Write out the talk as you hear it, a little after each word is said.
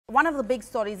one of the big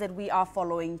stories that we are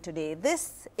following today.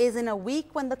 This is in a week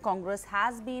when the Congress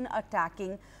has been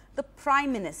attacking the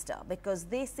Prime Minister because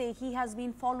they say he has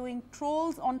been following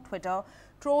trolls on Twitter,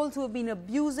 trolls who have been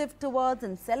abusive towards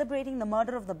and celebrating the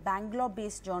murder of the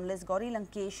Bangalore-based journalist Gauri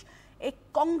Lankesh. A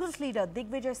Congress leader,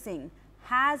 Digvijaya Singh,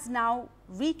 has now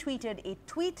retweeted a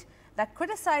tweet that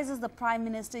criticizes the Prime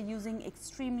Minister using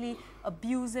extremely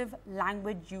abusive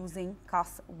language using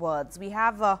cuss words. We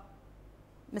have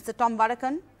Mr. Tom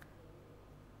Vadakan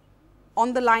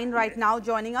on the line right now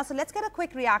joining us. So let's get a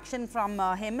quick reaction from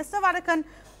him. Mr. Vadakan,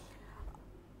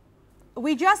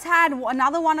 we just had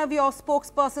another one of your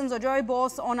spokespersons, Ajoy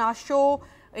Bose, on our show.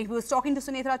 He was talking to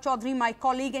Sunetra Chaudhary, my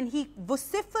colleague, and he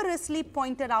vociferously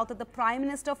pointed out that the Prime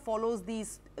Minister follows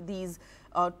these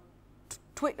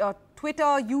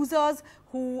Twitter users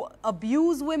who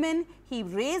abuse women. He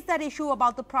raised that issue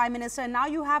about the Prime Minister, and now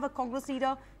you have a Congress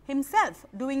leader himself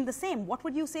doing the same. What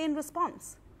would you say in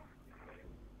response?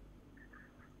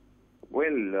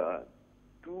 Well,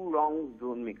 two wrongs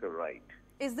don't make a right.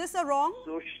 Is this a wrong?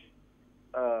 So,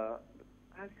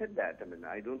 I've said that. I mean,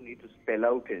 I don't need to spell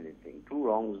out anything. Two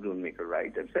wrongs don't make a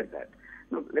right. I've said that.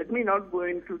 No, let me not go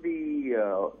into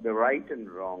the right and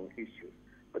wrong issue.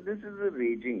 But this is a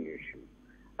raging issue.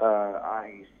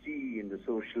 I see in the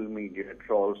social media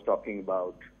trolls talking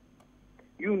about,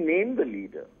 you name the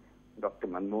leader, Dr.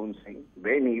 Manmohan Singh,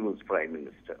 when he was Prime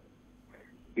Minister.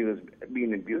 He was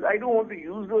being abused. I don't want to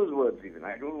use those words even.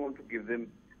 I don't want to give them,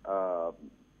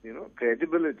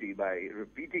 credibility by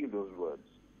repeating those words.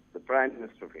 The Prime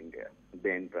Minister of India,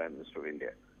 then Prime Minister of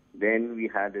India. Then we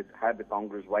had the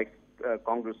Congress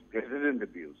President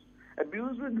abused.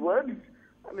 Abused with words,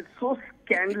 I mean, so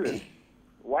scandalous.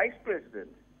 Vice President.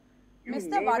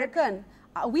 Mr. Vadakan,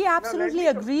 we absolutely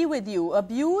agree with you.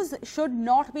 Abuse should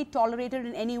not be tolerated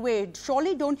in any way.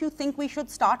 Surely don't you think we should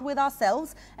start with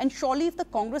ourselves? And surely if the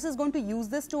Congress is going to use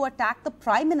this to attack the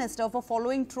Prime Minister for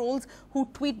following trolls who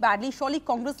tweet badly, surely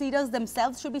Congress leaders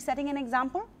themselves should be setting an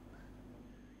example?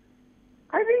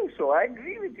 I think so. I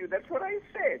agree with you. That's what I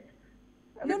said.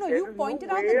 No, you pointed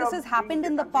out that this has happened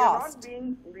in the past.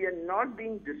 We are not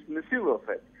being dismissive of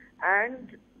it.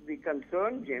 And the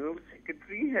concerned General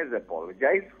Secretary has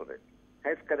apologized for it,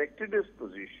 has corrected his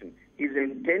position. His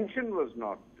intention was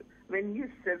not. When he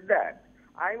said that,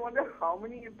 I wonder how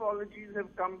many apologies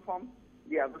have come from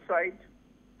the other side.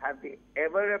 Have they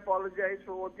ever apologized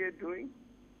for what they're doing?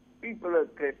 People are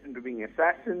threatened to being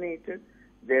assassinated.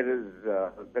 There is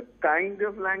the kind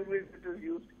of language that is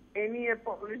used. Any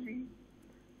apology?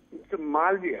 Mr.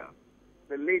 Malviya,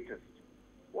 the latest,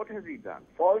 what has he done?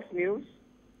 False news?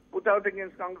 Put out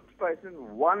against Congress President?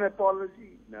 One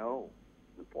apology? No.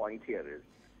 The point here is...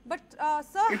 But,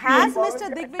 sir, has Mr.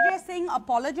 Digvijaya Singh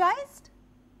apologized?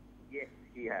 Yes,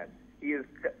 he has. He has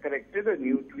corrected. A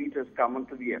new tweet has come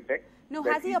onto the effect. No,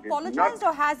 has he apologized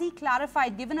or has he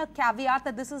clarified, given a caveat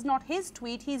that this is not his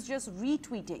tweet, he's just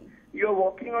retweeting? You're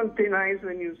walking on thin ice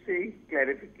when you say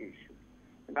clarification.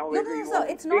 Now, no, sir,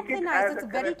 it's not thin ice. It's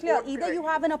very clear. Either you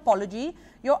have an apology,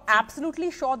 you're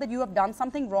absolutely sure that you have done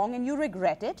something wrong and you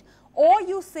regret it, or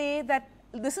you say that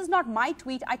this is not my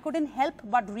tweet, I couldn't help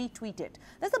but retweet it.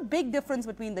 There's a big difference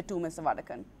between the two, Mr.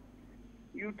 Vadakan.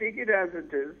 You take it as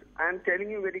it is. I'm telling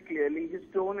you very clearly, his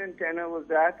tone and tenor was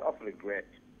that of regret.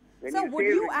 So would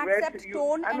you accept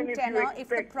tone and tenor if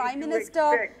the Prime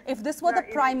Minister, if this were the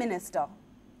Prime Minister?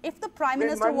 If the Prime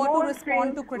Minister were to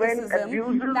respond to criticism that he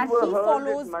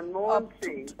follows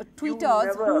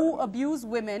tweeters who abuse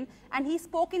women and he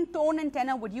spoke in tone and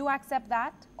tenor, would you accept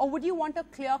that? Or would you want a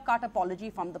clear-cut apology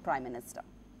from the Prime Minister?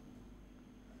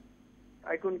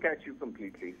 I couldn't catch you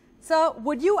completely. Sir,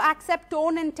 would you accept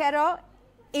tone and terror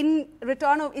in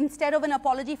return of, instead of an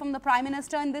apology from the Prime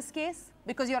Minister in this case?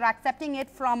 Because you're accepting it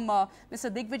from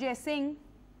Mr. Digvijaya Singh.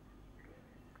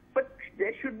 But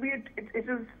there should be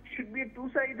should be a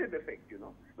two-sided effect, you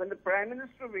know. When the Prime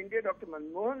Minister of India, Dr.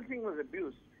 Manmohan Singh, was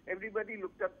abused, everybody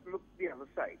looked the other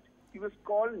side. He was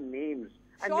called names.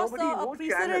 And sure, nobody, sir, no a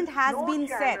precedent channel, has no been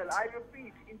channel, set. I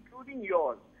repeat, including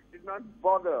yours, did not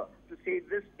bother to say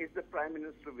this is the Prime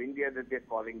Minister of India that they're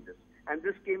calling this. And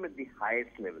this came at the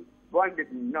highest level. One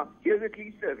did not. Here's at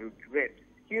least a regret.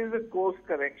 Here's a course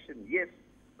correction. Yes,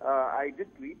 I did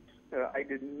tweet. I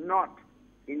did not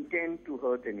intend to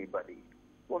hurt anybody.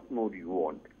 What more do you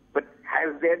want? But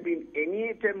has there been any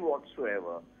attempt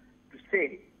whatsoever to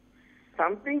say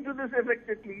something to this effect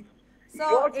at least?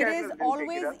 So it is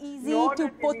always easy to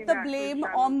put the blame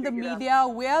on the media.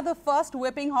 We're the first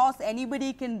whipping horse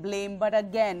anybody can blame. But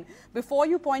again, before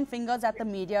you point fingers at the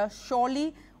media,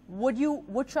 surely would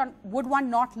one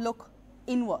not look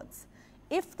inwards?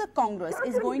 if the Congress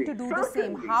is going to do the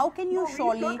same, how can you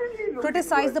surely certainly look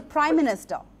criticize into the Prime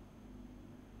Minister?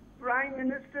 Prime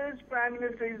Minister is Prime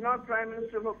Minister. He's not Prime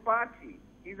Minister of a party.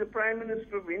 He's the Prime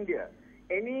Minister of India.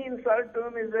 Any insult to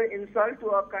him is an insult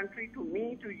to our country, to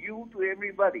me, to you, to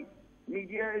everybody.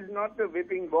 Media is not the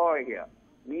whipping boy here.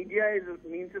 Media is a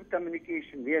means of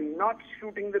communication. We are not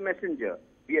shooting the messenger.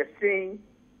 We are saying,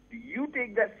 do you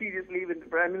take that seriously when the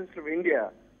Prime Minister of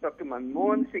India, Dr.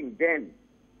 Manmohan Singh, then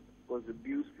was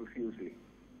abused profusely?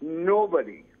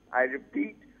 Nobody, I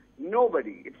repeat,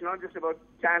 nobody. It's not just about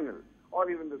channels or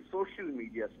even the social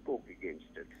media spoke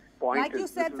against it. Like you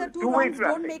said, the two wrongs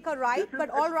don't make a right, but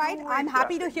all right, I'm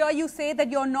happy to hear you say that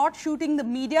you're not shooting the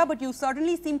media, but you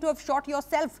certainly seem to have shot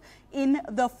yourself in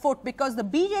the foot, because the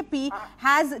BJP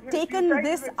has taken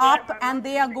this up and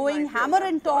they are going hammer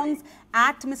and tongs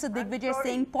at Mr. Digvijaya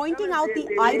Singh, pointing out the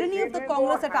irony of the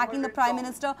Congress attacking the Prime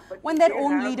Minister when their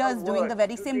own leader is doing the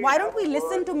very same. Why don't we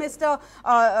listen to Mr.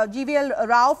 GVL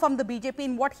Rao from the BJP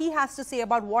and what he has to say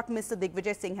about what Mr.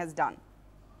 Digvijaya Singh has done?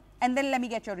 And then let me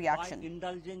get your reaction. By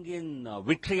indulging in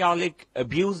vitriolic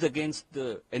abuse against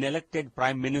an elected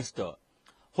Prime Minister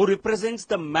who represents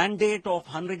the mandate of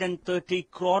 130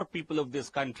 crore people of this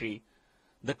country,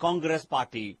 the Congress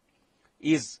party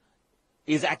is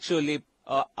actually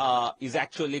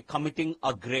committing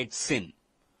a great sin.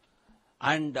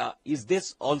 And is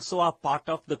this also a part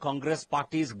of the Congress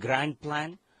party's grand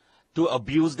plan to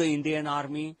abuse the Indian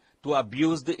army, to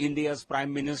abuse India's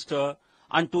Prime Minister,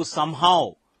 and to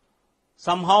somehow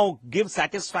give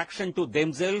satisfaction to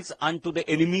themselves and to the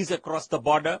enemies across the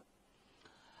border?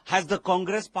 Has the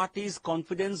Congress party's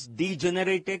confidence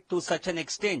degenerated to such an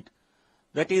extent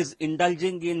that is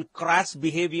indulging in crass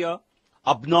behavior,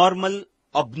 abnormal,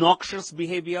 obnoxious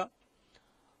behavior?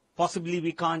 Possibly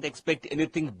we can't expect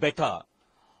anything better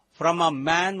from a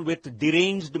man with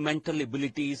deranged mental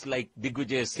abilities like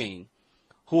Digvijaya Singh,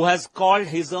 who has called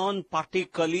his own party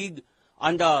colleague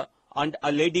and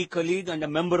a lady colleague and a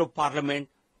member of parliament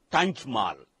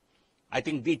Tanchmal. I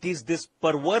think it is this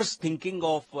perverse thinking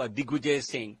of Digvijaya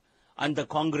Singh and the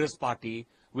Congress party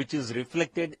which is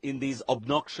reflected in these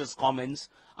obnoxious comments,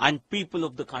 and people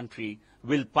of the country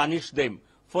will punish them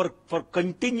for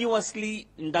continuously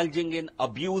indulging in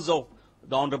abuse of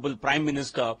the Honorable Prime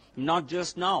Minister, not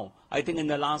just now. I think in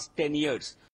the last 10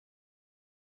 years,